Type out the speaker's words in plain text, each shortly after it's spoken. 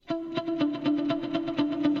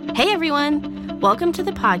Hey everyone! Welcome to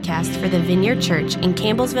the podcast for the Vineyard Church in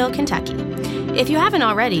Campbellsville, Kentucky. If you haven't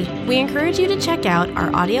already, we encourage you to check out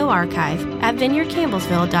our audio archive at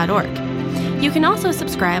vineyardcampbellsville.org. You can also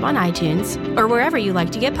subscribe on iTunes or wherever you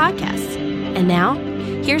like to get podcasts. And now,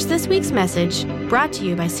 here's this week's message brought to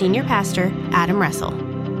you by Senior Pastor Adam Russell.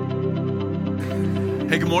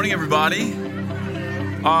 Hey, good morning, everybody.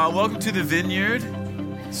 Welcome to the Vineyard.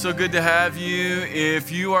 So good to have you. If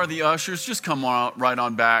you are the ushers, just come on, right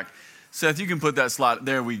on back. Seth, you can put that slide.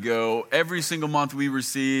 There we go. Every single month we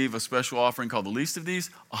receive a special offering called the Least of These.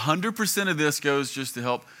 100% of this goes just to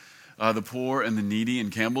help the poor and the needy in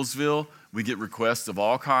Campbellsville. We get requests of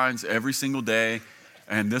all kinds every single day.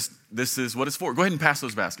 And this is what it's for. Go ahead and pass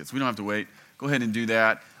those baskets. We don't have to wait. Go ahead and do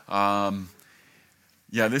that.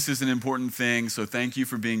 This is an important thing. So thank you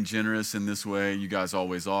for being generous in this way. You guys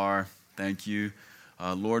always are. Thank you.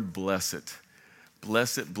 Lord, bless it.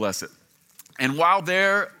 Bless it, bless it. And while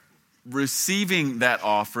they're receiving that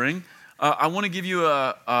offering, I want to give you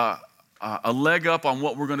a leg up on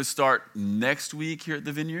what we're going to start next week here at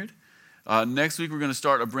the Vineyard. Next week, we're going to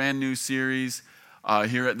start a brand new series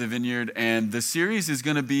here at the Vineyard. And the series is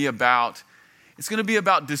going to be about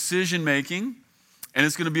decision making, and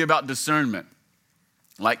it's going to be about discernment.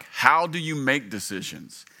 Like, how do you make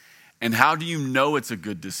decisions? And how do you know it's a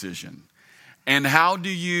good decision? And how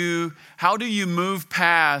do you move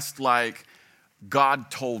past, like,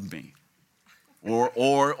 God told me,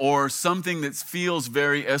 or something that feels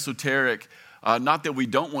very esoteric? Not that we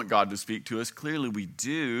don't want God to speak to us. Clearly we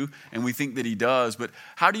do, and we think that he does. But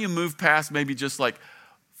how do you move past maybe just like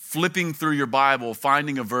flipping through your Bible,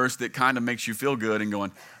 finding a verse that kind of makes you feel good and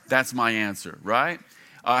going, that's my answer, right?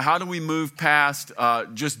 How do we move past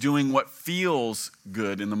just doing what feels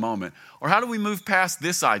good in the moment? Or how do we move past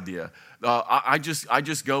this idea? I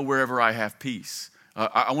just go wherever I have peace.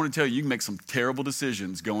 I want to tell you, you can make some terrible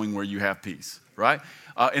decisions going where you have peace, right?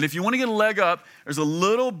 And if you want to get a leg up, there's a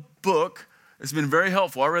little book that's been very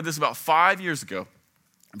helpful. I read this about 5 years ago.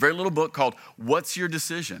 A very little book called What's Your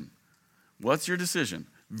Decision? What's Your Decision?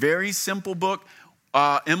 Very simple book.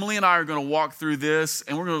 Emily and I are going to walk through this,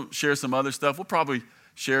 and we're going to share some other stuff. We'll probably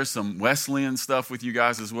share some Wesleyan stuff with you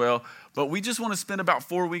guys as well. But we just want to spend about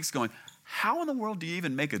 4 weeks going, how in the world do you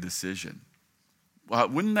even make a decision?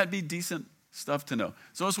 Wouldn't that be decent stuff to know?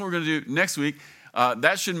 So that's what we're going to do next week.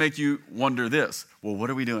 That should make you wonder this. Well, what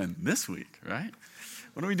are we doing this week, right?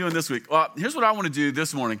 What are we doing this week? Well, here's what I want to do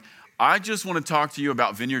this morning. I just want to talk to you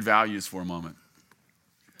about Vineyard values for a moment.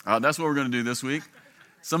 That's what we're going to do this week.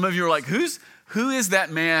 Some of you are like, who is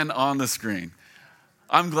that man on the screen?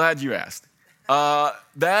 I'm glad you asked.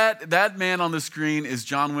 That man on the screen is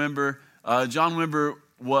John Wimber. John Wimber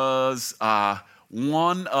was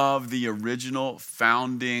one of the original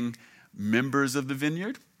founding members of the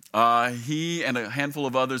Vineyard. He and a handful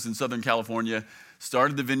of others in Southern California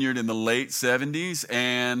started the Vineyard in the late 70s,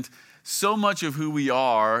 and so much of who we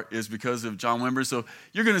are is because of John Wimber. So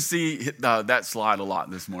you're going to see that slide a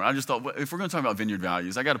lot this morning. I just thought, if we're going to talk about Vineyard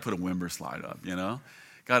values, I got to put a Wimber slide up, you know?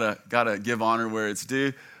 Got to give honor where it's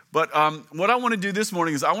due. But what I want to do this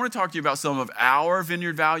morning is I want to talk to you about some of our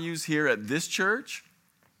Vineyard values here at this church,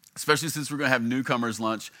 especially since we're going to have newcomers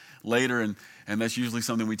lunch later, and that's usually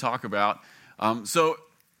something we talk about. So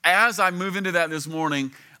as I move into that this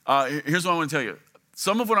morning, here's what I want to tell you.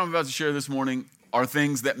 Some of what I'm about to share this morning are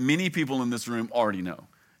things that many people in this room already know,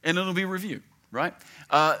 and it'll be reviewed, right?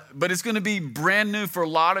 But it's going to be brand new for a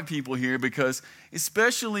lot of people here because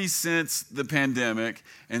especially since the pandemic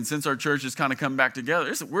and since our church has kind of come back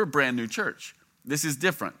together, we're a brand new church. This is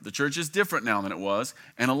different. The church is different now than it was.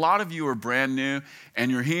 And a lot of you are brand new and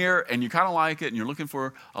you're here and you kind of like it and you're looking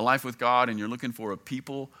for a life with God and you're looking for a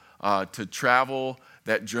people to travel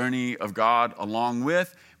that journey of God along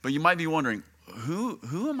with. But you might be wondering,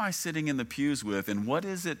 who am I sitting in the pews with and what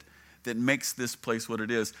is it that makes this place what it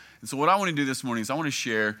is? And so what I want to do this morning is I want to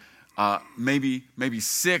share maybe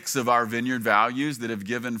 6 of our Vineyard values that have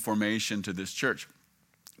given formation to this church.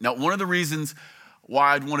 Now, one of the reasons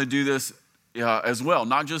why I'd want to do this as well,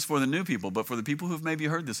 not just for the new people, but for the people who've maybe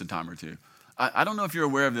heard this a time or two. I don't know if you're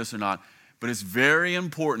aware of this or not, but it's very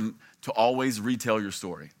important to always retell your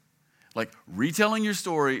story. Like, retelling your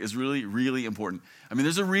story is really, really important. I mean,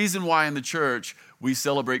 there's a reason why in the church we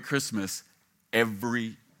celebrate Christmas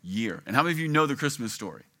every year. And how many of you know the Christmas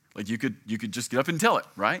story? Like, you could just get up and tell it,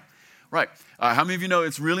 right? Right. How many of you know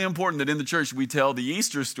it's really important that in the church we tell the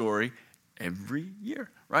Easter story every year,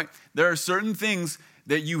 right? There are certain things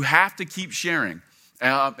that you have to keep sharing.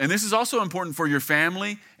 And this is also important for your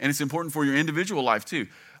family, and it's important for your individual life too.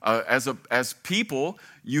 As people,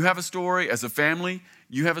 you have a story. As a family,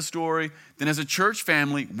 you have a story. Then as a church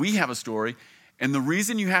family, we have a story. And the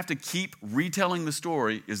reason you have to keep retelling the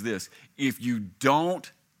story is this. If you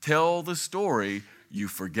don't tell the story, you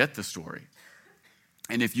forget the story.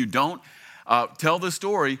 And if you don't tell the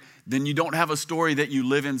story, then you don't have a story that you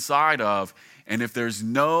live inside of. And if there's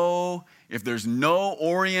no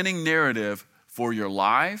orienting narrative for your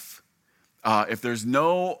life, if there's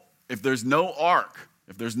no arc,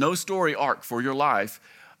 if there's no story arc for your life,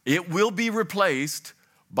 it will be replaced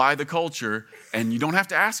by the culture, and you don't have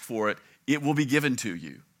to ask for it. It will be given to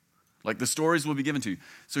you. Like the stories will be given to you.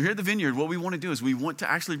 So here at the Vineyard, what we want to do is we want to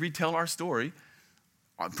actually retell our story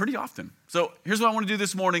pretty often. So here's what I want to do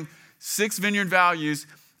this morning. 6 Vineyard values.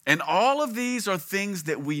 And all of these are things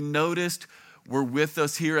that we noticed were with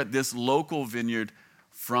us here at this local vineyard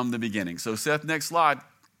from the beginning. So Seth, next slide.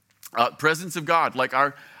 Presence of God. Like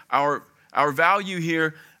our value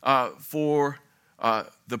here for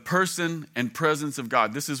the person and presence of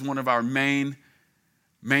God. This is one of our main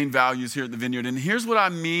values here at the Vineyard. And here's what I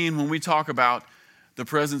mean when we talk about the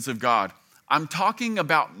presence of God. I'm talking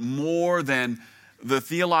about more than the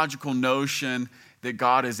theological notion that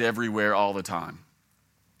God is everywhere all the time.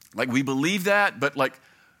 Like we believe that, but like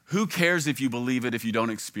who cares if you believe it if you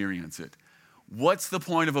don't experience it? What's the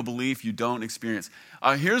point of a belief you don't experience?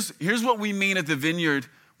 Here's what we mean at the Vineyard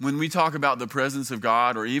when we talk about the presence of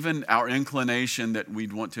God or even our inclination that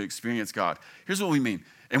we'd want to experience God. Here's what we mean.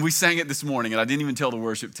 And we sang it this morning, and I didn't even tell the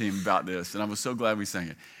worship team about this, and I was so glad we sang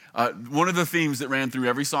it. One of the themes that ran through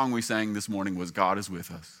every song we sang this morning was God is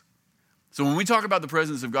with us. So when we talk about the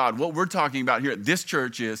presence of God, what we're talking about here at this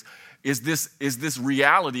church is this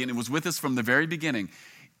reality, and it was with us from the very beginning.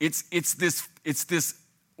 It's this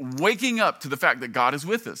waking up to the fact that God is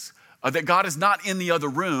with us, that God is not in the other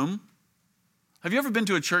room. Have you ever been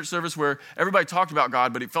to a church service where everybody talked about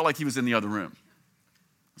God, but it felt like he was in the other room?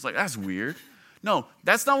 It's like, that's weird. No,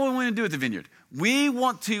 that's not what we want to do at the Vineyard. We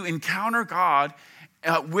want to encounter God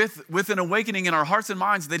with an awakening in our hearts and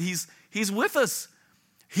minds that he's with us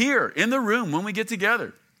here in the room when we get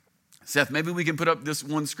together. Seth, maybe we can put up this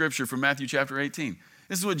one scripture from Matthew chapter 18.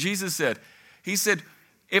 This is what Jesus said. He said,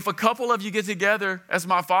 if a couple of you get together as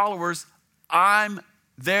my followers, I'm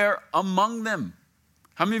there among them.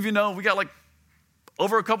 How many of you know we got like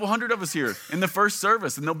over a couple hundred of us here in the first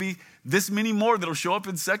service, and there'll be this many more that'll show up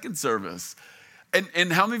in second service.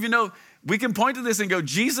 And how many of you know we can point to this and go,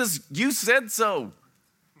 Jesus, you said so.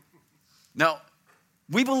 Now,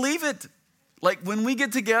 we believe it. Like when we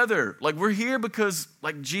get together, like we're here because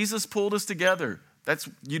like Jesus pulled us together.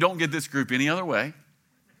 You don't get this group any other way.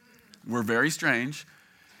 We're very strange.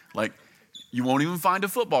 Like you won't even find a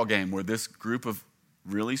football game where this group of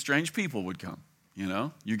really strange people would come. You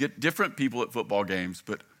know, you get different people at football games,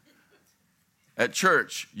 but at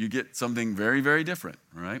church, you get something very, very different,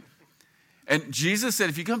 right? And Jesus said,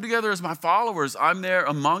 if you come together as my followers, I'm there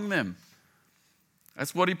among them.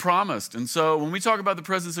 That's what he promised. And so when we talk about the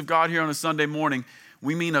presence of God here on a Sunday morning,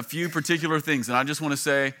 we mean a few particular things. And I just want to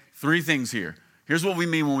say 3 things here. Here's what we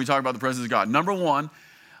mean when we talk about the presence of God. Number 1,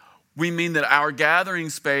 we mean that our gathering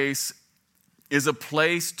space is a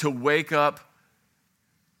place to wake up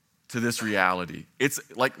to this reality. It's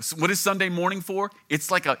like, what is Sunday morning for? It's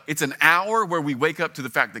an hour where we wake up to the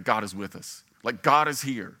fact that God is with us. Like God is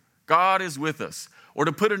here. God is with us. Or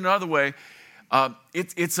to put it another way,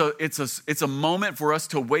 it's a moment for us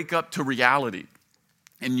to wake up to reality.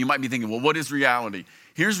 And you might be thinking, well, what is reality?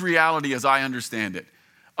 Here's reality as I understand it.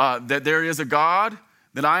 That there is a God,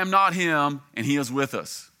 that I am not him, and he is with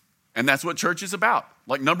us. And that's what church is about.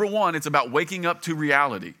 Like number 1, it's about waking up to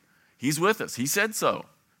reality. He's with us. He said so.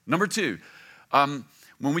 Number 2,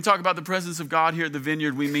 when we talk about the presence of God here at the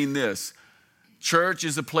Vineyard, we mean this. Church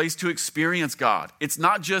is a place to experience God. It's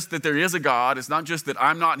not just that there is a God. It's not just that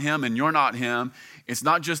I'm not him and you're not him. It's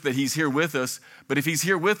not just that he's here with us. But if he's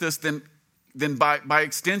here with us, then by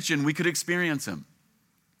extension, we could experience him.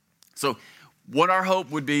 So what our hope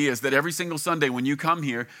would be is that every single Sunday when you come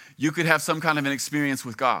here, you could have some kind of an experience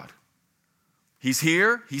with God. He's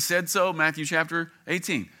here. He said so, Matthew chapter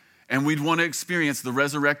 18. And we'd want to experience the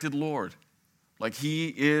resurrected Lord. Like he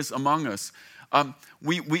is among us. And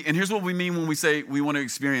here's what we mean when we say we want to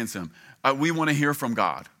experience him. We want to hear from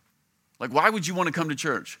God. Like, why would you want to come to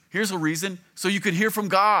church? Here's a reason. So you could hear from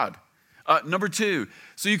God. Number 2,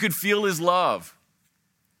 so you could feel his love.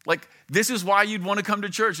 Like, this is why you'd want to come to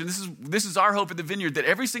church. And this is our hope at the Vineyard, that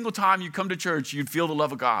every single time you come to church, you'd feel the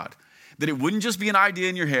love of God. That it wouldn't just be an idea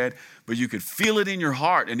in your head, but you could feel it in your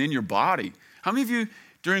heart and in your body. How many of you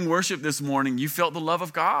during worship this morning, you felt the love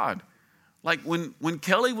of God? Like when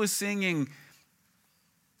Kelly was singing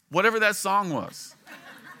whatever that song was,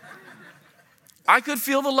 I could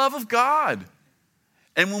feel the love of God.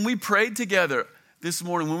 And when we prayed together, this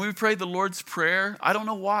morning, when we prayed the Lord's Prayer, I don't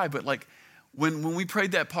know why, but like when we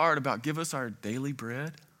prayed that part about give us our daily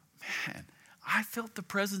bread, man, I felt the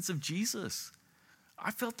presence of Jesus.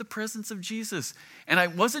 I felt the presence of Jesus. And I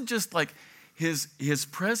wasn't just like his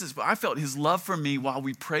presence, but I felt his love for me while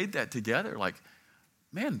we prayed that together. Like,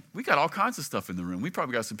 man, we got all kinds of stuff in the room. We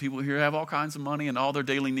probably got some people here who have all kinds of money and all their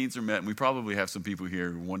daily needs are met. And we probably have some people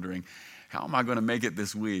here wondering, how am I going to make it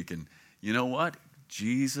this week? And you know what?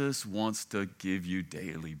 Jesus wants to give you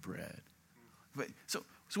daily bread. So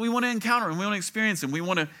we want to encounter him. We want to experience him. We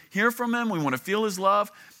want to hear from him. We want to feel his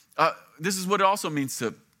love. This is what it also means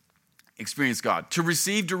to experience God, to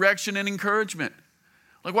receive direction and encouragement.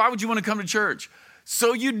 Like, why would you want to come to church?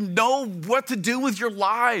 So you know what to do with your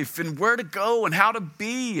life and where to go and how to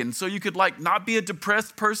be. And so you could like not be a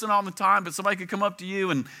depressed person all the time, but somebody could come up to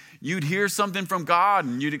you and you'd hear something from God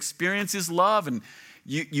and you'd experience his love and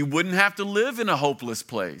you wouldn't have to live in a hopeless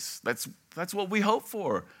place. That's what we hope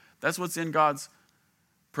for. That's what's in God's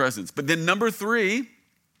presence. But then number three,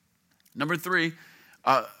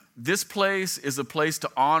 this place is a place to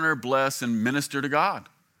honor, bless, and minister to God.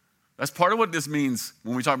 That's part of what this means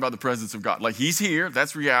when we talk about the presence of God. Like he's here,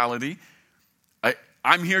 that's reality.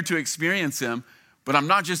 I'm here to experience him, but I'm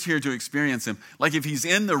not just here to experience him. Like if he's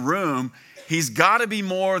in the room, he's got to be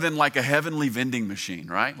more than like a heavenly vending machine,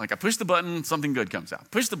 right? Like I push the button, something good comes out.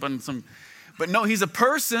 Push the button, but no, he's a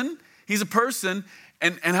person. He's a person.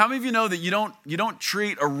 And how many of you know that you don't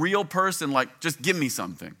treat a real person like just give me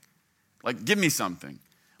something? Like give me something.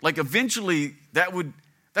 Like eventually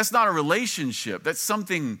that's not a relationship. That's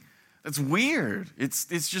something that's weird. It's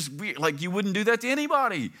just weird. Like you wouldn't do that to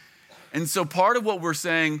anybody. And so part of what we're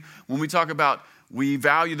saying when we talk about we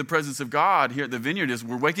value the presence of God here at the Vineyard is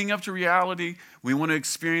we're waking up to reality. We want to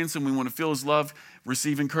experience him. We want to feel his love,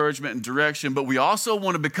 receive encouragement and direction. But we also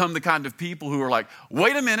want to become the kind of people who are like,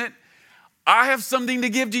 wait a minute, I have something to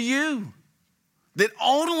give to you that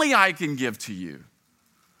only I can give to you.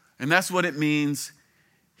 And that's what it means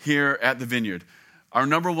here at the Vineyard. Our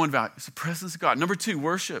number one value is the presence of God. Number two,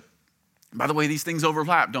 worship. By the way, these things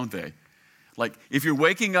overlap, don't they? Like if you're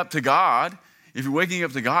waking up to God,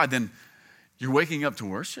 then you're waking up to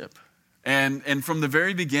worship. And from the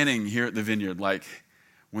very beginning here at the Vineyard, like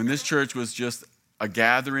when this church was just a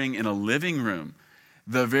gathering in a living room,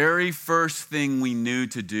 the very first thing we knew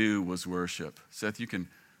to do was worship. Seth, you can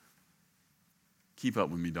keep up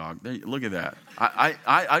with me, dog. Look at that.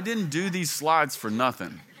 I didn't do these slides for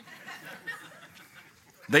nothing.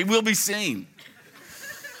 They will be seen.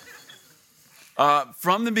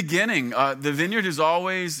 From the beginning, the Vineyard has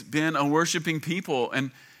always been a worshiping people,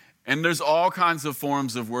 and there's all kinds of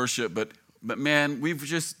forms of worship. But man, we've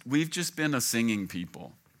just been a singing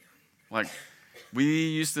people. Like we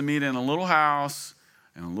used to meet in a little house,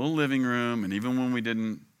 in a little living room, and even when we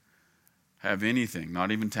didn't have anything,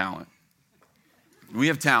 not even talent, we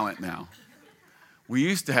have talent now. We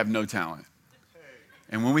used to have no talent,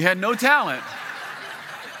 and when we had no talent.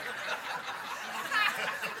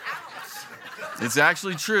 It's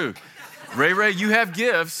actually true. Ray, you have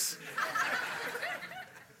gifts.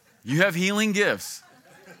 You have healing gifts.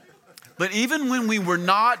 But even when we were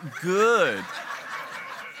not good,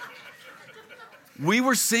 we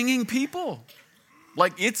were singing people.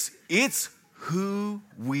 Like it's who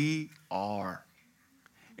we are.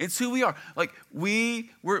 It's who we are. Like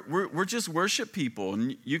we're just worship people.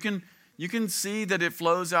 And you can see that it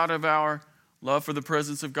flows out of our love for the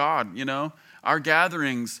presence of God. You know, our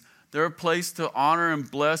gatherings, they're a place to honor and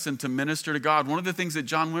bless and to minister to God. One of the things that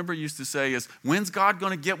John Wimber used to say is, when's God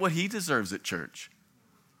going to get what he deserves at church?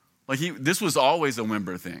 Like this was always a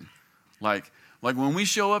Wimber thing. Like when we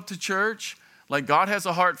show up to church, like God has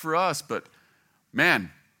a heart for us, but man,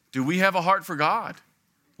 do we have a heart for God?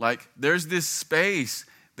 Like there's this space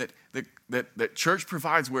that church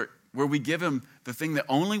provides where we give him the thing that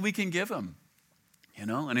only we can give him, you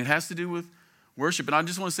know, and it has to do with worship. And I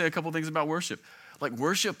just want to say a couple things about worship. Like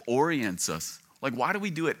worship orients us. Like why do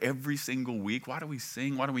we do it every single week? Why do we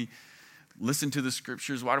sing? Why do we listen to the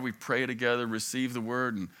scriptures? Why do we pray together, receive the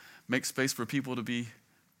word, and make space for people to be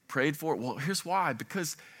prayed for? Well, here's why.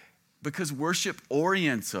 Because worship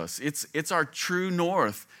orients us. It's our true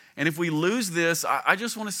north. And if we lose this, I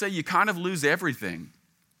just want to say you kind of lose everything.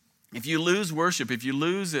 If you lose worship, if you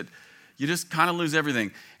lose it, you just kind of lose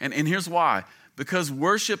everything. And here's why. Because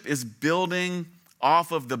worship is building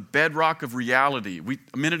off of the bedrock of reality.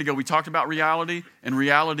 A minute ago, we talked about reality, and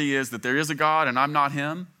reality is that there is a God and I'm not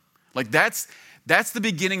him. Like that's the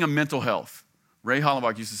beginning of mental health. Ray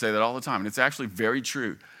Hollenbach used to say that all the time, and it's actually very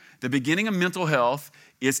true. The beginning of mental health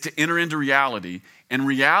is to enter into reality, and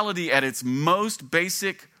reality at its most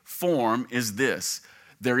basic form is this,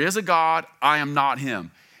 There is a God, I am not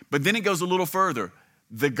him. But then it goes a little further.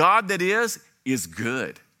 The God that is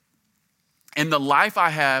good. And the life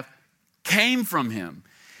I have came from him.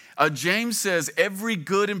 James says every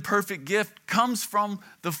good and perfect gift comes from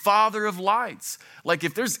the Father of lights. Like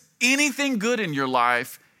if there's anything good in your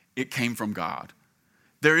life, it came from God.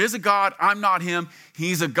 There is a God, I'm not him.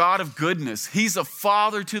 He's a God of goodness. He's a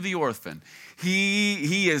father to the orphan.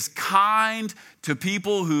 He is kind to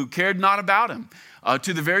people who cared not about him.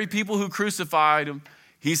 To the very people who crucified him,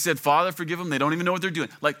 he said, Father, forgive them. They don't even know what they're doing.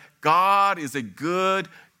 Like God is a good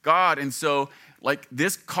God. And so like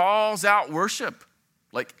this calls out worship.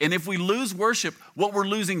 And if we lose worship, what we're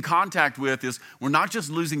losing contact with is we're not just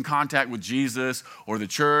losing contact with Jesus or the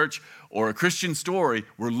church or a Christian story.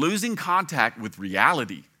 We're losing contact with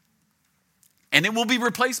reality. And it will be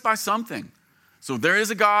replaced by something. So there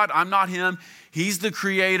is a God, I'm not him. He's the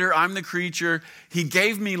creator, I'm the creature. He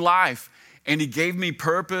gave me life and he gave me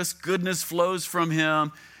purpose. Goodness flows from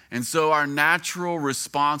him. And so our natural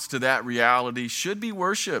response to that reality should be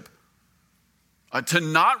worship. To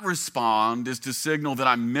not respond is to signal that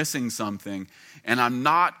I'm missing something and I'm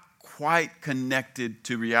not quite connected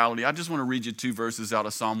to reality. I just want to read you 2 verses out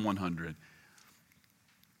of Psalm 100. It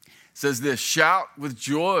says this, shout with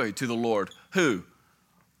joy to the Lord. Who?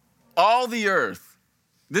 All the earth.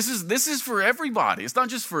 This is for everybody. It's not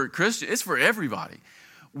just for Christians, it's for everybody.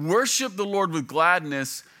 Worship the Lord with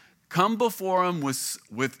gladness. Come before him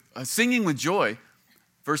with singing with joy.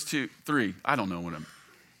 Verse 3. I don't know what I'm...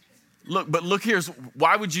 Look here,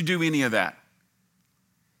 why would you do any of that?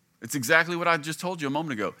 It's exactly what I just told you a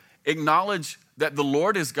moment ago. Acknowledge that the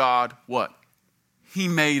Lord is God, what? He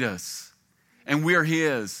made us, and we're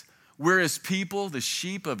his. We're his people, the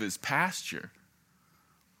sheep of his pasture.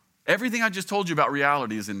 Everything I just told you about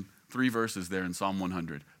reality is in 3 verses there in Psalm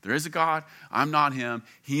 100. There is a God, I'm not him.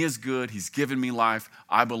 He is good, he's given me life,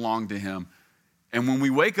 I belong to him. And when we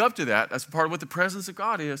wake up to that, that's part of what the presence of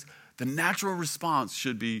God is. The natural response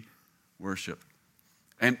should be worship.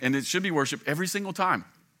 And it should be worship every single time.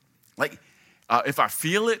 If I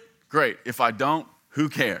feel it, great. If I don't, who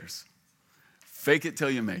cares? Fake it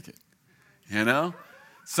till you make it. You know?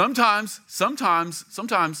 Sometimes,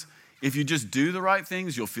 if you just do the right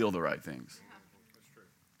things, you'll feel the right things.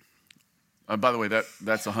 By the way,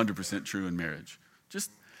 that's 100% true in marriage.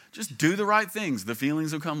 Just do the right things. The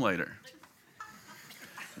feelings will come later.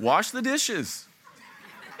 Wash the dishes.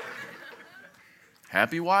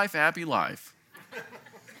 Happy wife, happy life.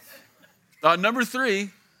 Number 3.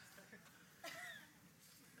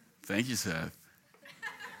 Thank you, Seth.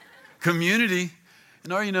 Community.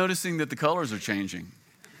 And are you noticing that the colors are changing?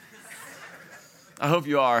 I hope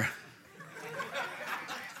you are.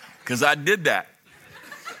 Because I did that.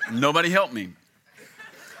 Nobody helped me.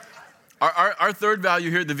 Our third value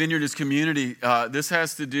here at the Vineyard is community. This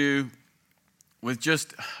has to do with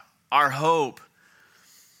just our hope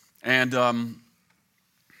and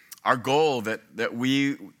our goal that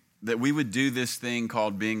we would do this thing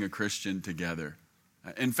called being a Christian together.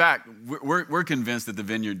 In fact, we're convinced at the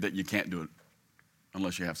Vineyard that you can't do it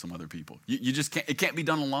unless you have some other people. You just can't. It can't be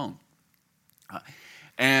done alone.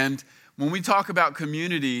 And when we talk about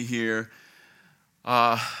community here,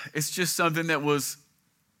 it's just something that was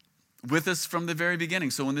with us from the very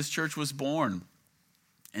beginning. So when this church was born,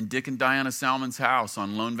 in Dick and Diana Salmon's house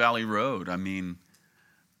on Lone Valley Road, I mean,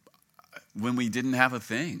 when we didn't have a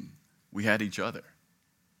thing, we had each other.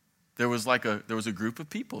 There was a group of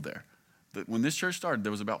people there. When this church started,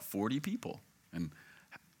 there was about 40 people. And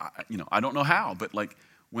I don't know how, but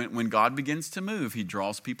when God begins to move, he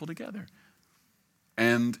draws people together.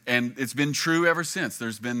 And it's been true ever since.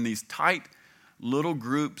 There's been these tight little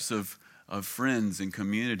groups of friends and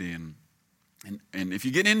community. And if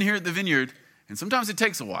you get in here at the Vineyard, and sometimes it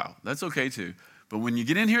takes a while, that's okay too. But when you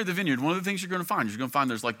get in here at the Vineyard, one of the things you're going to find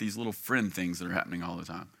there's these little friend things that are happening all the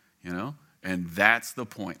time, you know? And that's the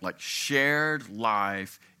point. Shared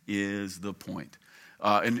life is the point.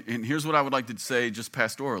 And here's what I would like to say just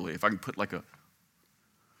pastorally, if I can put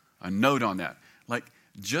a note on that.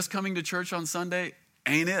 Just coming to church on Sunday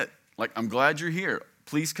ain't it. I'm glad you're here.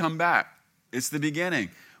 Please come back. It's the beginning.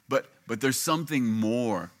 But there's something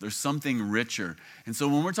more. There's something richer. And so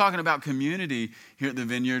when we're talking about community here at the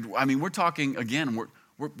Vineyard, I mean, we're talking, again,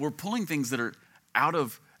 we're pulling things that are out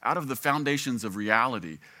of the foundations of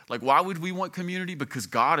reality. Why would we want community? Because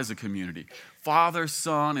God is a community. Father,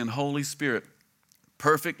 Son, and Holy Spirit.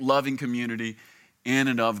 Perfect, loving community in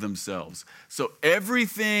and of themselves. So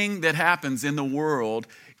everything that happens in the world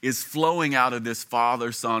is flowing out of this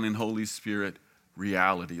Father, Son, and Holy Spirit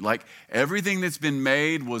reality. Everything that's been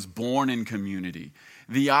made was born in community.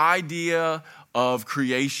 the idea of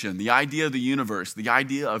creation, the idea of the universe, the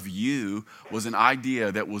idea of you was an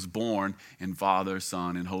idea that was born in Father,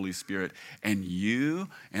 Son, and Holy Spirit. And you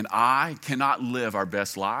and I cannot live our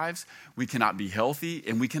best lives. We cannot be healthy,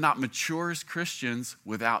 and we cannot mature as Christians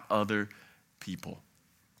without other people.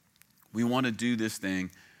 We want to do this thing.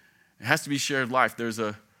 It has to be shared life. There's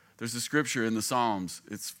a scripture in the Psalms.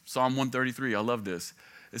 It's Psalm 133. I love this.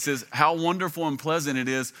 It says, how wonderful and pleasant it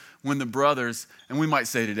is when the brothers, and we might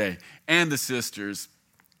say today, and the sisters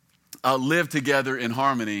live together in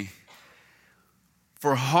harmony.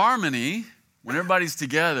 For harmony, when everybody's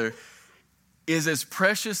together, is as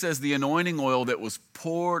precious as the anointing oil that was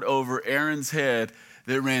poured over Aaron's head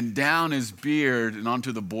that ran down his beard and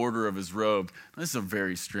onto the border of his robe. This is a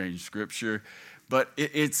very strange scripture, but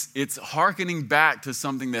it's hearkening back to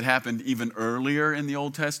something that happened even earlier in the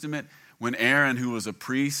Old Testament, when Aaron, who was a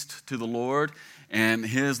priest to the Lord, and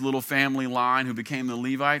his little family line who became the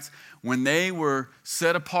Levites, when they were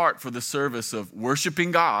set apart for the service of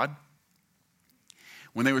worshiping God,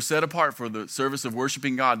 they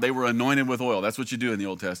were anointed with oil. That's what you do in the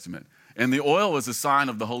Old Testament. And the oil was a sign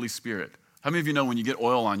of the Holy Spirit. How many of you know when you get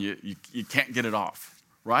oil on you, you can't get it off,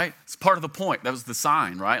 right? It's part of the point. That was the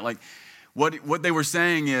sign, right? Like, what they were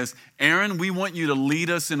saying is, Aaron, we want you to lead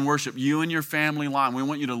us in worship, you and your family line. We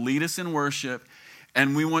want you to lead us in worship,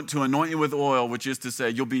 and we want to anoint you with oil, which is to say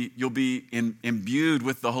you'll be imbued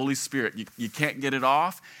with the Holy Spirit. You can't get it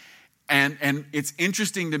off. And it's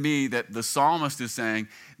interesting to me that the psalmist is saying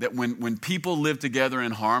that when people live together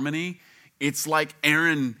in harmony, it's like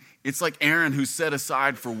Aaron who's set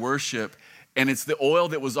aside for worship, and it's the oil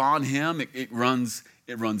that was on him. It runs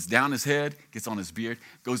down his head, gets on his beard,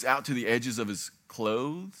 goes out to the edges of his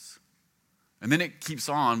clothes, and then it keeps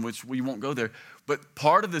on, which we won't go there. But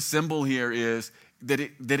part of the symbol here is that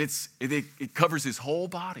it covers his whole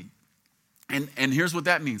body. And here's what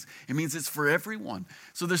that means. It means it's for everyone.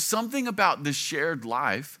 So there's something about this shared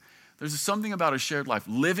life. There's something about a shared life,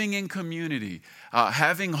 living in community,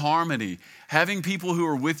 having harmony, having people who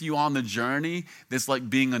are with you on the journey that's like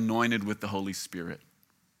being anointed with the Holy Spirit.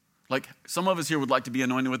 Like some of us here would like to be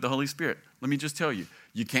anointed with the Holy Spirit. Let me just tell you,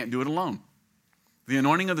 you can't do it alone. The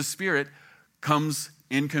anointing of the Spirit comes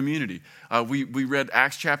in community. We read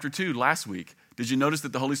Acts chapter 2 last week. Did you notice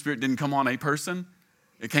that the Holy Spirit didn't come on a person?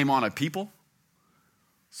 It came on a people.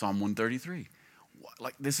 Psalm 133.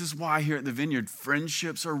 Like, this is why here at the Vineyard,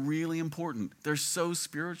 friendships are really important. They're so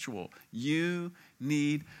spiritual. You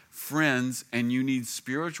need friends, and you need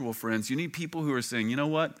spiritual friends. You need people who are saying, you know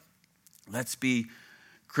what? Let's be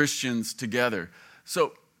Christians together.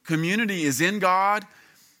 So community is in God.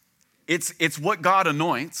 It's what God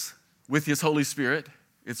anoints with his Holy Spirit.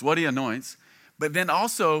 It's what he anoints. But then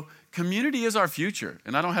also, community is our future.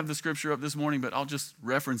 And I don't have the scripture up this morning, but I'll just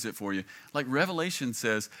reference it for you. Like Revelation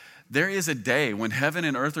says, there is a day when heaven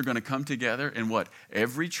and earth are going to come together, and what?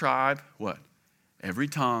 Every tribe, what? Every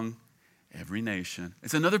tongue, every nation.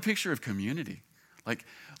 It's another picture of community. Like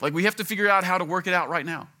we have to figure out how to work it out right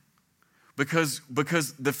now. Because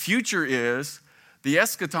the future is, the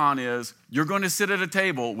eschaton is, you're going to sit at a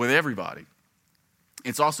table with everybody.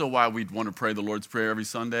 It's also why we'd want to pray the Lord's Prayer every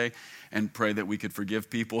Sunday and pray that we could forgive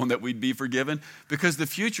people and that we'd be forgiven. Because the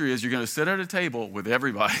future is you're going to sit at a table with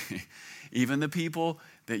everybody, even the people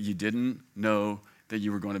that you didn't know that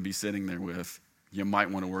you were going to be sitting there with. You might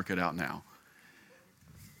want to work it out now.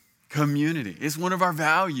 Community is one of our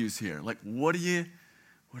values here. Like, what are you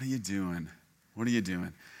doing? What are you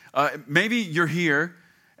doing? Maybe you're here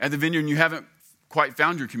at the Vineyard and you haven't quite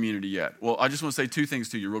found your community yet. Well, I just want to say two things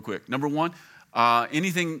to you real quick. Number one,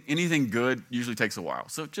 anything good usually takes a while.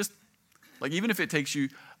 So just like, even if it takes you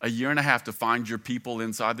a year and a half to find your people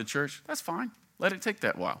inside the church, that's fine. Let it take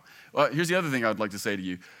that while. Here's the other thing I'd like to say to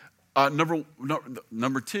you.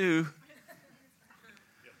 Number two,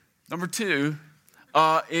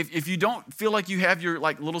 if you don't feel like you have your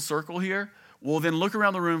like little circle here, well, then look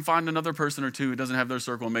around the room, find another person or two who doesn't have their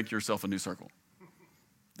circle, and make yourself a new circle.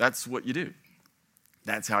 That's what you do.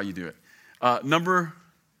 That's how you do it.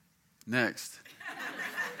 Next.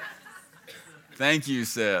 Thank you,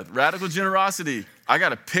 Seth. Radical generosity. I got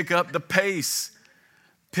to pick up the pace.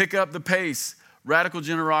 Radical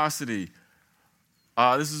generosity.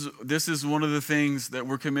 This is one of the things that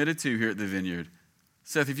we're committed to here at the Vineyard.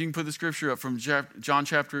 Seth, if you can put the scripture up from John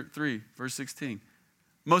chapter 3, verse 16.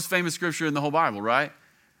 Most famous scripture in the whole Bible, right?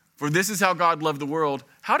 For this is how God loved the world.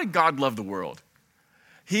 How did God love the world?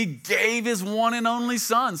 He gave his one and only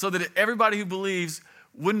Son so that everybody who believes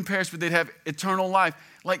wouldn't perish, but they'd have eternal life.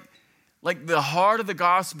 Like the heart of the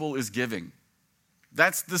gospel is giving.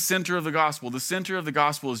 That's the center of the gospel. The center of the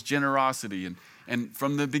gospel is generosity. And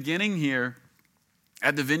from the beginning here,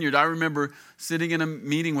 At the Vineyard, I remember sitting in a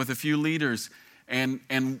meeting with a few leaders, and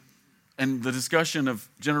the discussion of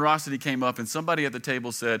generosity came up, and somebody at the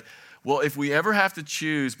table said, well, if we ever have to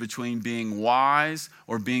choose between being wise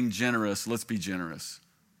or being generous, let's be generous.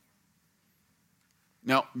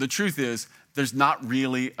 Now, the truth is, there's not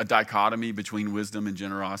really a dichotomy between wisdom and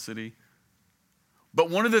generosity. But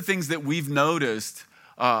one of the things that we've noticed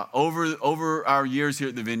over our years here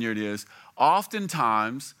at the Vineyard is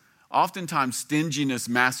oftentimes stinginess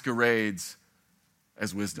masquerades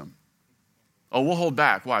as wisdom. Oh, we'll hold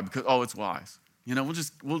back. Why? Because, it's wise.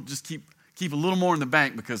 We'll just keep a little more in the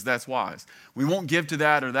bank because that's wise. We won't give to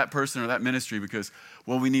that or that person or that ministry because,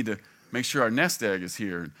 we need to make sure our nest egg is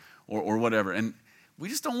here or whatever. And we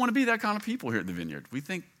just don't want to be that kind of people here at the Vineyard. We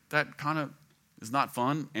think that kind of is not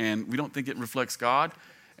fun, and we don't think it reflects God.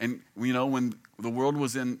 And, when the world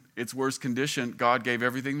was in its worst condition, God gave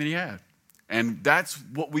everything that he had. And that's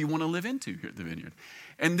what we want to live into here at the Vineyard.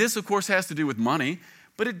 And this, of course, has to do with money,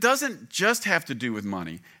 but it doesn't just have to do with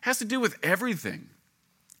money. It has to do with everything.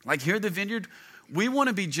 Like here at the Vineyard, we want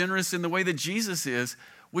to be generous in the way that Jesus is,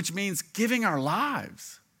 which means giving our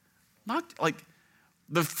lives. Not like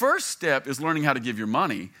the first step is learning how to give your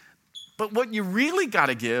money, but what you really got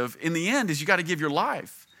to give in the end is you got to give your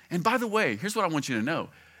life. And by the way, here's what I want you to know.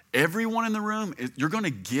 Everyone in the room, you're going to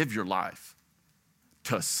give your life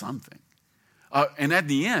to something. And at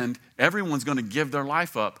the end, everyone's going to give their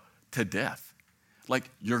life up to death. Like,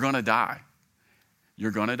 you're going to die.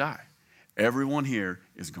 You're going to die. Everyone here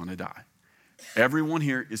is going to die. Everyone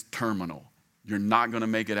here is terminal. You're not going to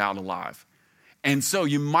make it out alive. And so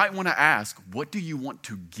you might want to ask, what do you want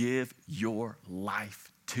to give your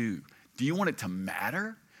life to? Do you want it to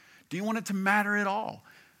matter? Do you want it to matter at all?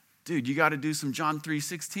 Dude, you got to do some John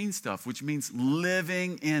 3:16 stuff, which means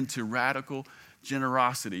living into radical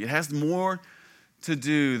generosity. It has more to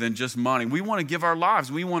do than just money. We want to give our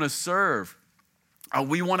lives. We want to serve.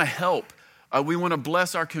 We want to help. We want to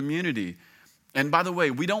bless our community. And by the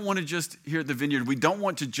way, we don't want to just, here at the Vineyard, we don't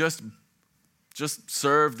want to just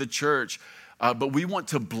serve the church, but we want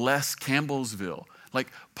to bless Campbellsville. Like,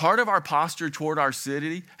 part of our posture toward our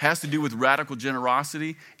city has to do with radical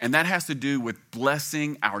generosity, and that has to do with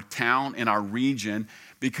blessing our town and our region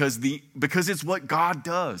because it's what God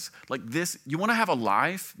does. Like this, you want to have a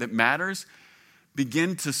life that matters?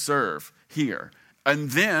 Begin to serve here.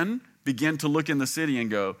 And then begin to look in the city and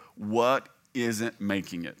go, what isn't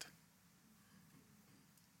making it?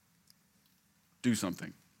 Do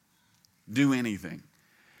something. Do anything.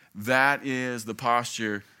 That is the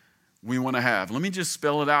posture we want to have. Let me just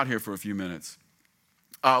spell it out here for a few minutes.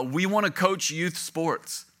 We want to coach youth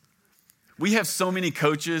sports. We have so many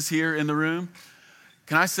coaches here in the room.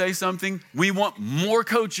 Can I say something? We want more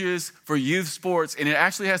coaches for youth sports, and it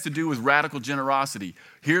actually has to do with radical generosity.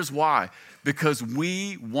 Here's why. Because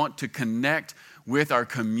we want to connect with our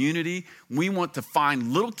community. We want to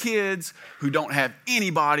find little kids who don't have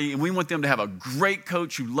anybody, and we want them to have a great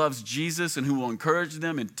coach who loves Jesus and who will encourage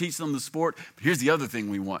them and teach them the sport. But here's the other thing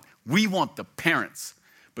we want. We want the parents,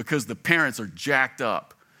 because the parents are jacked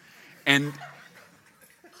up. And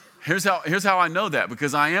here's how I know that,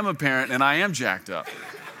 because I am a parent and I am jacked up.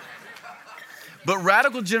 But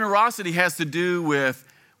radical generosity has to do with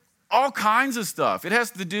all kinds of stuff. It has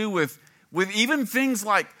to do with even things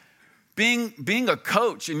like being a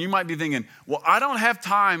coach. And you might be thinking, well, I don't have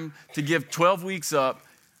time to give 12 weeks up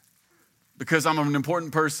because I'm an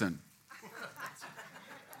important person.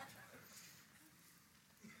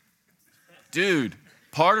 Dude,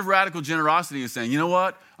 part of radical generosity is saying, you know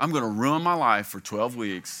what? I'm going to ruin my life for 12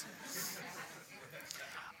 weeks.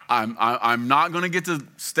 I'm not going to get to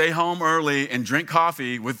stay home early and drink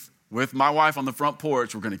coffee with my wife on the front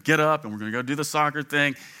porch. We're going to get up and we're going to go do the soccer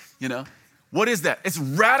thing. What is that? It's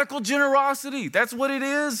radical generosity. That's what it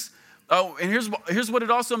is. Oh, and here's what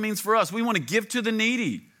it also means for us. We want to give to the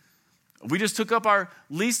needy. We just took up our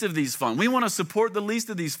least of these funds. We want to support the least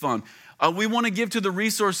of these funds. We want to give to the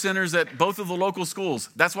resource centers at both of the local schools.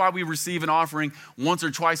 That's why we receive an offering once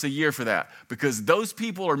or twice a year for that, because those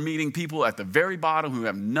people are meeting people at the very bottom who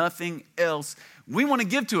have nothing else. We want to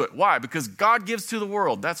give to it. Why? Because God gives to the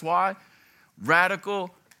world. That's why.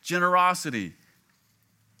 Radical generosity.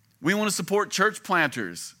 We want to support church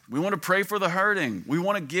planters. We want to pray for the hurting. We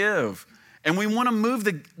want to give. And we want to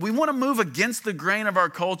move against the grain of our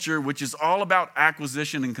culture, which is all about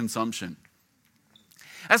acquisition and consumption.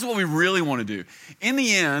 That's what we really want to do. In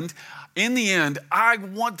the end, I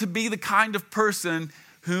want to be the kind of person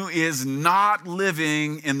who is not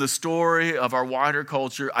living in the story of our wider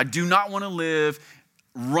culture. I do not want to live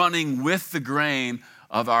running with the grain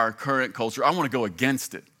of our current culture. I want to go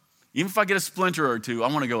against it. Even if I get a splinter or two, I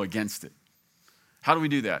want to go against it. How do we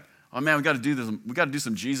do that? Oh man, we got to do this. We got to do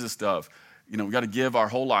some Jesus stuff. We got to give our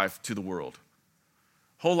whole life to the world.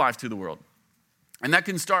 Whole life to the world. And that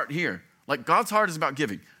can start here. Like God's heart is about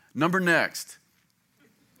giving. Number next.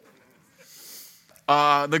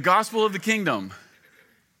 The gospel of the kingdom.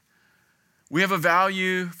 We have a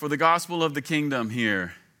value for the gospel of the kingdom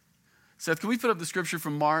here. Seth, can we put up the scripture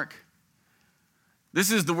from Mark?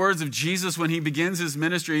 This is the words of Jesus when he begins his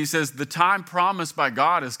ministry. He says, the time promised by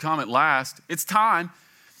God has come at last. It's time.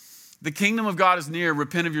 The kingdom of God is near.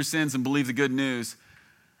 Repent of your sins and believe the good news.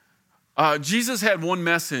 Jesus had one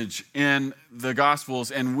message in the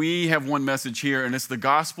Gospels, and we have one message here, and it's the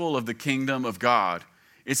gospel of the kingdom of God.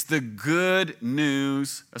 It's the good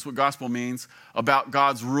news, that's what gospel means, about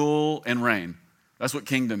God's rule and reign. That's what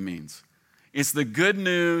kingdom means. It's the good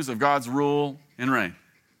news of God's rule and reign.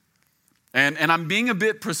 And I'm being a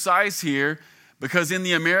bit precise here because in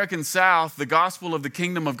the American South, the gospel of the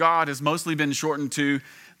kingdom of God has mostly been shortened to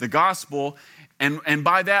the gospel. And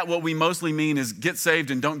by that, what we mostly mean is get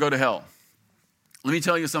saved and don't go to hell. Let me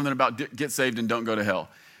tell you something about get saved and don't go to hell.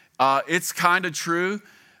 It's kind of true,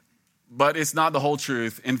 but it's not the whole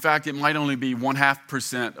truth. In fact, it might only be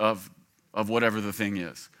 0.5% of whatever the thing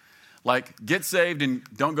is. Like get saved and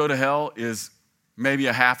don't go to hell is maybe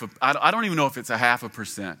I don't even know if it's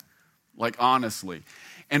 0.5%. Like honestly.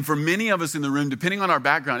 And for many of us in the room, depending on our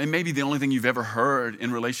background, it may be the only thing you've ever heard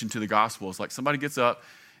in relation to the gospel. It's like somebody gets up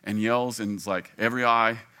and yells and it's like every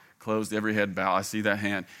eye closed, every head bowed. I see that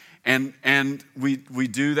hand. And we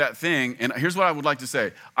do that thing. And here's what I would like to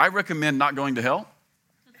say. I recommend not going to hell.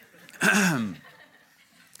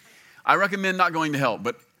 I recommend not going to hell.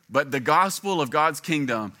 But the gospel of God's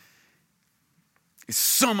kingdom is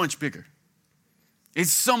so much bigger.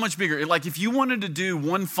 It's so much bigger. Like if you wanted to do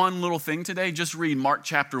one fun little thing today, just read Mark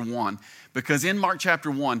chapter 1. Because in Mark chapter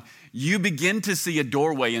 1, you begin to see a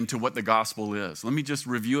doorway into what the gospel is. Let me just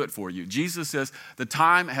review it for you. Jesus says, the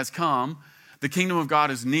time has come. The kingdom of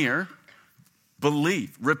God is near.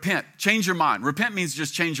 Believe, repent, change your mind. Repent means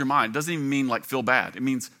just change your mind. It doesn't even mean like feel bad. It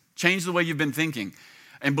means change the way you've been thinking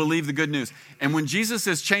and believe the good news. And when Jesus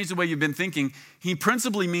says change the way you've been thinking, he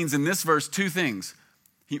principally means in this verse two things.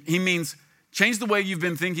 He means change the way you've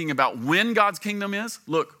been thinking about when God's kingdom is.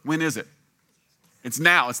 Look, when is it? It's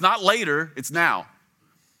now. It's not later. It's now.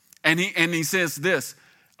 And he says this,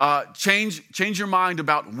 change your mind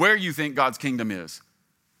about where you think God's kingdom is.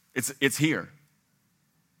 It's here.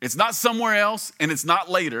 It's not somewhere else and it's not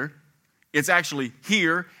later. It's actually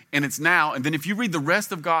here and it's now. And then if you read the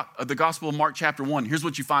rest of the Gospel of Mark chapter 1, here's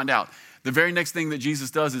what you find out. The very next thing that Jesus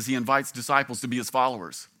does is he invites disciples to be his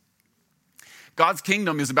followers. God's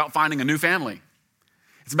kingdom is about finding a new family.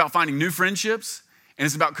 It's about finding new friendships, and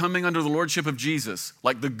it's about coming under the lordship of Jesus.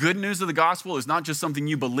 Like the good news of the gospel is not just something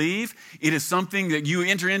you believe. It is something that you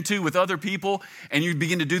enter into with other people, and you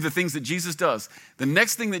begin to do the things that Jesus does. The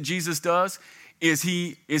next thing that Jesus does is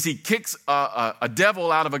he kicks a devil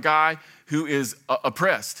out of a guy who is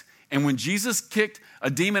oppressed. And when Jesus kicked a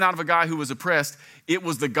demon out of a guy who was oppressed, it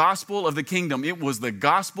was the gospel of the kingdom. It was the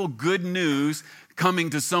gospel good news coming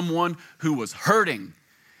to someone who was hurting.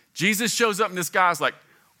 Jesus shows up and this guy's like,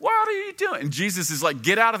 what are you doing? And Jesus is like,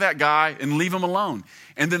 get out of that guy and leave him alone.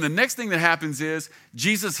 And then the next thing that happens is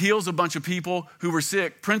Jesus heals a bunch of people who were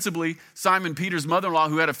sick, principally Simon Peter's mother-in-law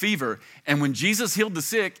who had a fever. And when Jesus healed the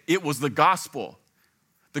sick, it was the gospel.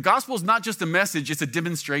 The gospel is not just a message, it's a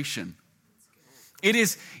demonstration. It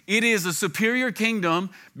is a superior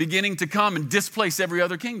kingdom beginning to come and displace every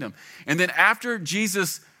other kingdom. And then after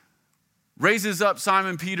Jesus raises up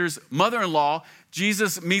Simon Peter's mother-in-law,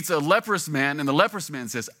 Jesus meets a leprous man, and the leprous man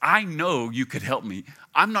says, I know you could help me.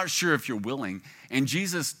 I'm not sure if you're willing. And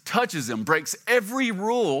Jesus touches him, breaks every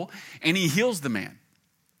rule, and he heals the man.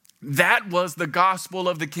 That was the gospel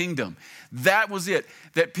of the kingdom. That was it.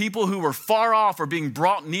 That people who were far off are being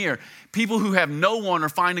brought near. People who have no one are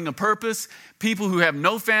finding a purpose. People who have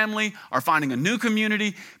no family are finding a new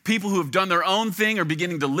community. People who have done their own thing are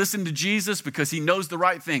beginning to listen to Jesus because he knows the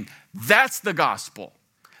right thing. That's the gospel.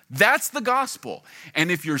 That's the gospel.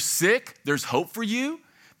 And if you're sick, there's hope for you.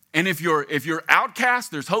 And if you're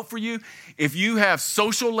outcast, there's hope for you. If you have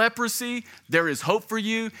social leprosy, there is hope for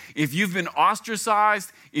you. If you've been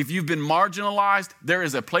ostracized, if you've been marginalized, there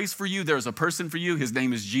is a place for you. There is a person for you. His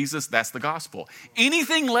name is Jesus. That's the gospel.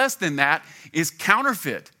 Anything less than that is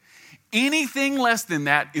counterfeit. Anything less than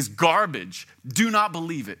that is garbage. Do not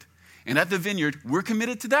believe it. And at the Vineyard, we're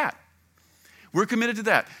committed to that. We're committed to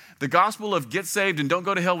that. The gospel of get saved and don't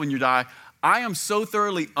go to hell when you die. I am so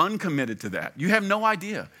thoroughly uncommitted to that. You have no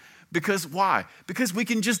idea. Because why? Because we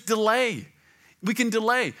can just delay. We can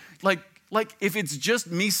delay. Like if it's just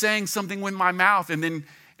me saying something with my mouth and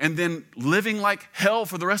and then living like hell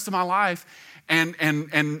for the rest of my life and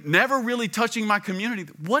never really touching my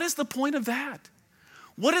community. What is the point of that?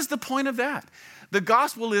 What is the point of that? The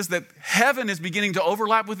gospel is that heaven is beginning to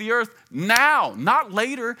overlap with the earth now, not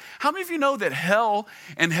later. How many of you know that hell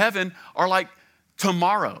and heaven are like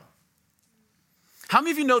tomorrow? How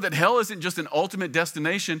many of you know that hell isn't just an ultimate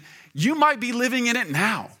destination? You might be living in it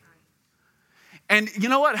now. And you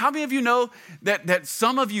know what? How many of you know that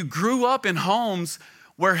some of you grew up in homes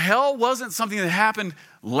where hell wasn't something that happened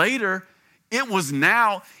later, it was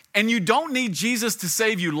now, and you don't need Jesus to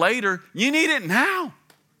save you later, you need it now.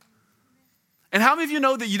 And how many of you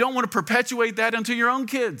know that you don't want to perpetuate that unto your own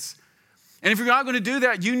kids? And if you're not going to do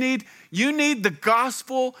that, you need the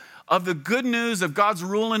gospel of the good news of God's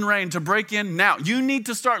rule and reign to break in now. You need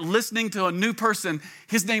to start listening to a new person.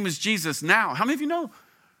 His name is Jesus now. How many of you know,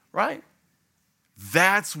 right?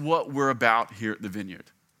 That's what we're about here at the Vineyard.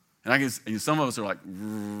 And I guess some of us are like,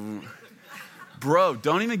 bro,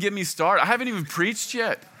 don't even get me started. I haven't even preached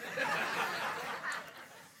yet.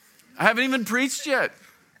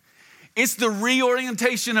 It's the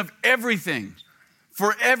reorientation of everything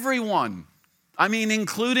for everyone. I mean,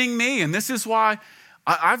 including me. And this is why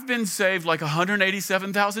I've been saved like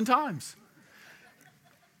 187,000 times.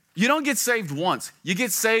 You don't get saved once. You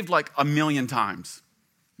get saved like 1,000,000 times.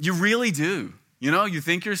 You really do. You know, you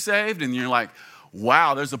think you're saved and you're like,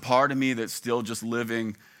 wow, there's a part of me that's still just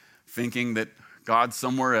living, thinking that God's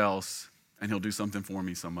somewhere else and he'll do something for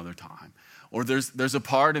me some other time. Or there's a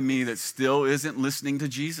part of me that still isn't listening to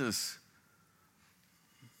Jesus.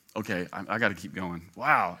 Okay, I got to keep going.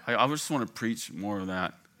 Wow, I just want to preach more of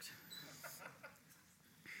that.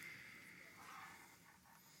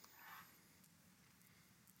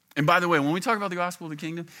 And by the way, when we talk about the gospel of the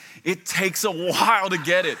kingdom, it takes a while to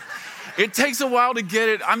get it. It takes a while to get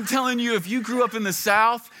it. I'm telling you, if you grew up in the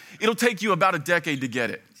South, it'll take you about a decade to get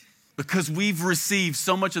it. Because we've received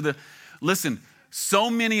so much of listen, so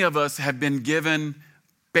many of us have been given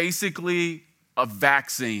basically a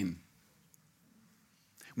vaccine.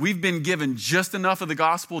 We've been given just enough of the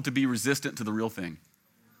gospel to be resistant to the real thing.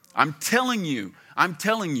 I'm telling you,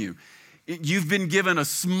 you've been given a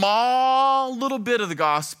small little bit of the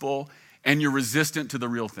gospel and you're resistant to the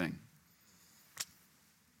real thing.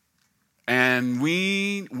 And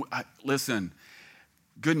listen,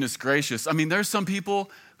 goodness gracious. I mean, there's some people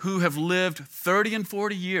who have lived 30 and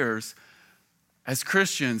 40 years as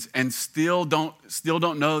Christians and still don't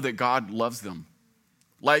know that God loves them.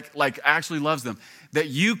 Like actually loves them. That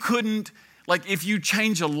you couldn't, like if you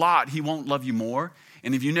change a lot, he won't love you more.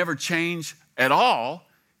 And if you never change at all,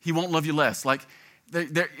 he won't love you less. Like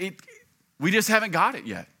we just haven't got it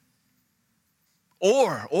yet.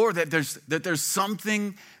 Or that there's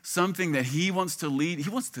something that he wants to lead. He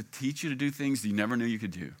wants to teach you to do things that you never knew you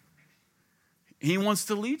could do. He wants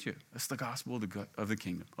to lead you. That's the gospel of the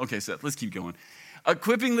kingdom. Okay, Seth, let's keep going.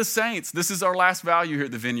 Equipping the saints. This is our last value here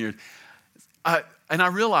at the Vineyard. And I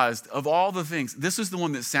realized of all the things, this is the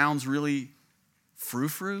one that sounds really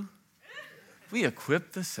frou-frou. We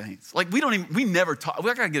equip the saints. Like we never talk.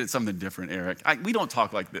 We got to get at something different, Eric. We don't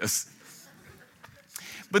talk like this.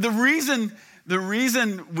 But the reason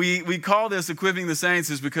we call this equipping the saints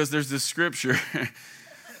is because there's this scripture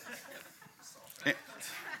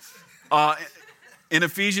in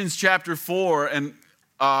Ephesians chapter 4. And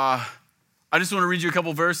I just want to read you a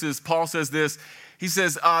couple verses. Paul says this. He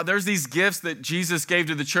says, there's these gifts that Jesus gave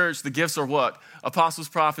to the church. The gifts are what? Apostles,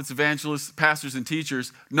 prophets, evangelists, pastors, and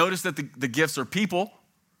teachers. Notice that the gifts are people.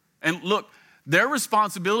 And look, their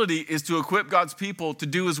responsibility is to equip God's people to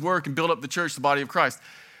do his work and build up the church, the body of Christ.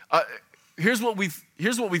 Here's what we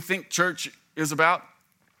think church is about.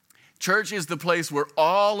 Church is the place where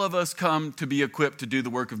all of us come to be equipped to do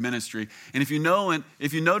the work of ministry. And if you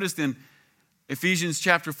noticed in Ephesians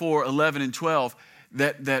chapter 4, 11 and 12,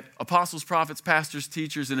 that apostles, prophets, pastors,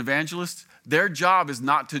 teachers, and evangelists, their job is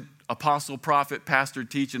not to apostle, prophet, pastor,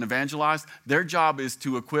 teach, and evangelize. Their job is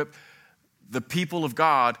to equip the people of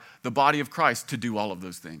God, the body of Christ, to do all of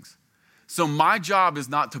those things. So my job is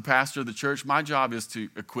not to pastor the church. My job is to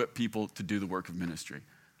equip people to do the work of ministry.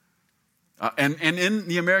 And in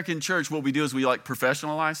the American church, what we do is we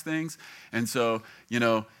professionalize things. And so,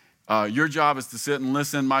 your job is to sit and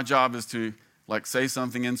listen. My job is to say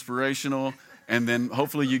something inspirational. And then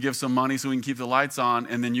hopefully you give some money so we can keep the lights on.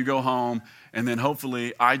 And then you go home. And then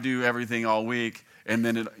hopefully I do everything all week. And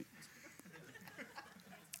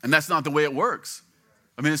that's not the way it works.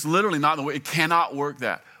 I mean, it's literally not the way. It cannot work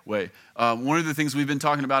that way. One of the things we've been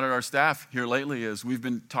talking about at our staff here lately is we've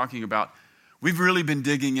really been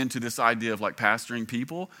digging into this idea of pastoring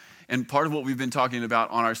people. And part of what we've been talking about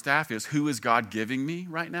on our staff is, who is God giving me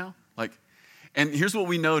right now? And here's what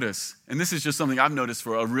we notice, and this is just something I've noticed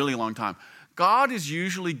for a really long time. God is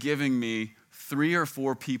usually giving me 3 or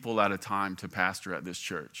 4 people at a time to pastor at this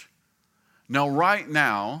church. Now, right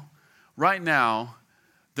now,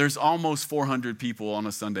 there's almost 400 people on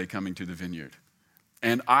a Sunday coming to the Vineyard.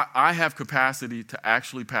 And I have capacity to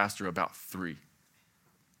actually pastor about 3.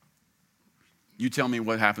 You tell me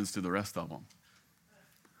what happens to the rest of them,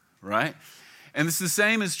 right? And it's the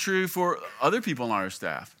same is true for other people on our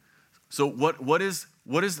staff. So what is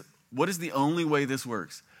the only way this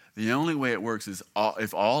works? The only way it works is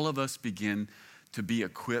if all of us begin to be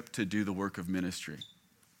equipped to do the work of ministry.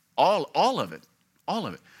 All of it.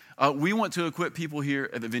 We want to equip people here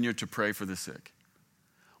at the Vineyard to pray for the sick.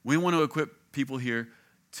 We want to equip people here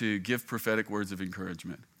to give prophetic words of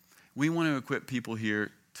encouragement. We want to equip people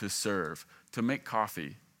here to serve, to make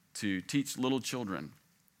coffee, to teach little children.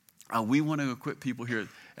 We want to equip people here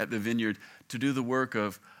at the Vineyard to do the work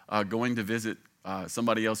of going to visit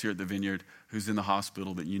somebody else here at the Vineyard who's in the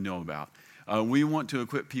hospital that you know about. We want to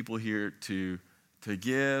equip people here to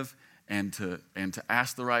give and to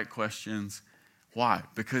ask the right questions. Why?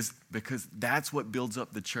 Because that's what builds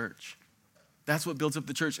up the church. That's what builds up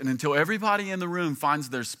the church. And until everybody in the room finds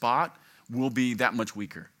their spot, we'll be that much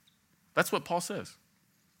weaker. That's what Paul says.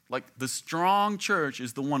 Like the strong church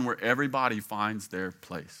is the one where everybody finds their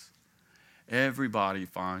place. Everybody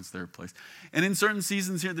finds their place. And in certain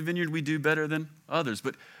seasons here at the Vineyard, we do better than others.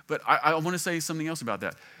 But I want to say something else about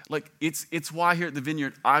that. Like it's why here at the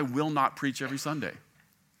Vineyard, I will not preach every Sunday.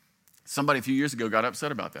 Somebody a few years ago got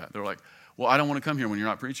upset about that. They were like, well, I don't want to come here when you're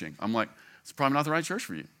not preaching. I'm like, it's probably not the right church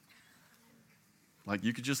for you. Like,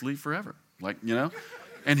 you could just leave forever. Like, you know?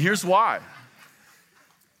 And here's why.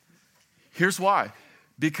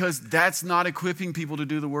 Because that's not equipping people to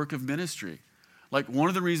do the work of ministry. Like, one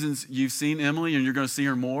of the reasons you've seen Emily and you're going to see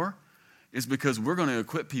her more is because we're going to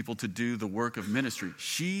equip people to do the work of ministry.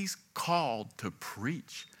 She's called to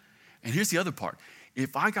preach. And here's the other part.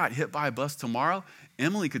 If I got hit by a bus tomorrow,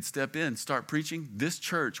 Emily could step in, start preaching. This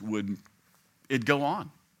church it'd go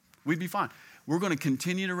on. We'd be fine. We're going to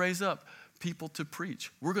continue to raise up people to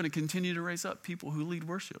preach. We're going to continue to raise up people who lead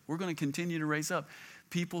worship. We're going to continue to raise up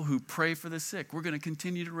people who pray for the sick. We're going to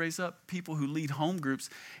continue to raise up people who lead home groups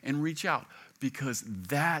and reach out, because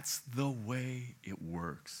that's the way it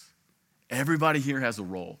works. Everybody here has a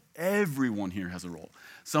role. Everyone here has a role.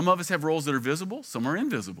 Some of us have roles that are visible. Some are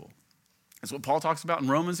invisible. That's what Paul talks about in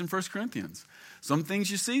Romans and 1 Corinthians. Some things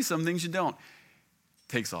you see, some things you don't.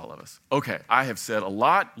 Takes all of us. Okay, I have said a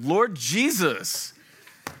lot. Lord Jesus.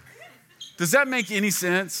 Does that make any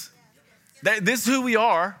sense? This is who we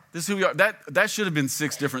are. That should have been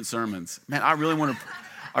 6 different sermons. Man, I really want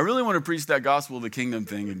to preach that gospel of the kingdom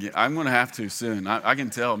thing again. I'm going to have to soon. I can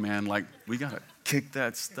tell, man, like, we got to kick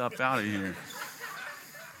that stuff out of here.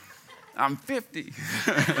 I'm 50.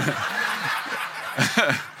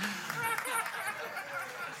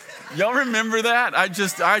 Y'all remember that? I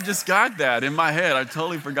just got that in my head. I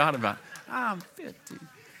totally forgot about it. I'm 50.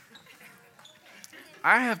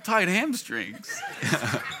 I have tight hamstrings.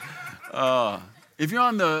 If you're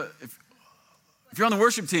on the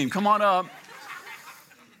worship team, come on up.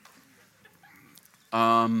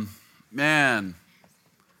 Man.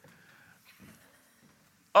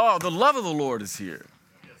 Oh, the love of the Lord is here.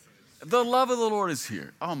 The love of the Lord is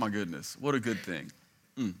here. Oh my goodness, what a good thing.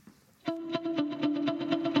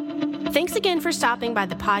 Thanks again for stopping by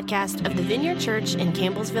the podcast of the Vineyard Church in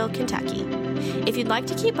Campbellsville, Kentucky. If you'd like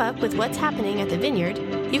to keep up with what's happening at the Vineyard,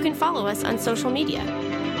 you can follow us on social media.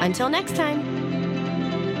 Until next time.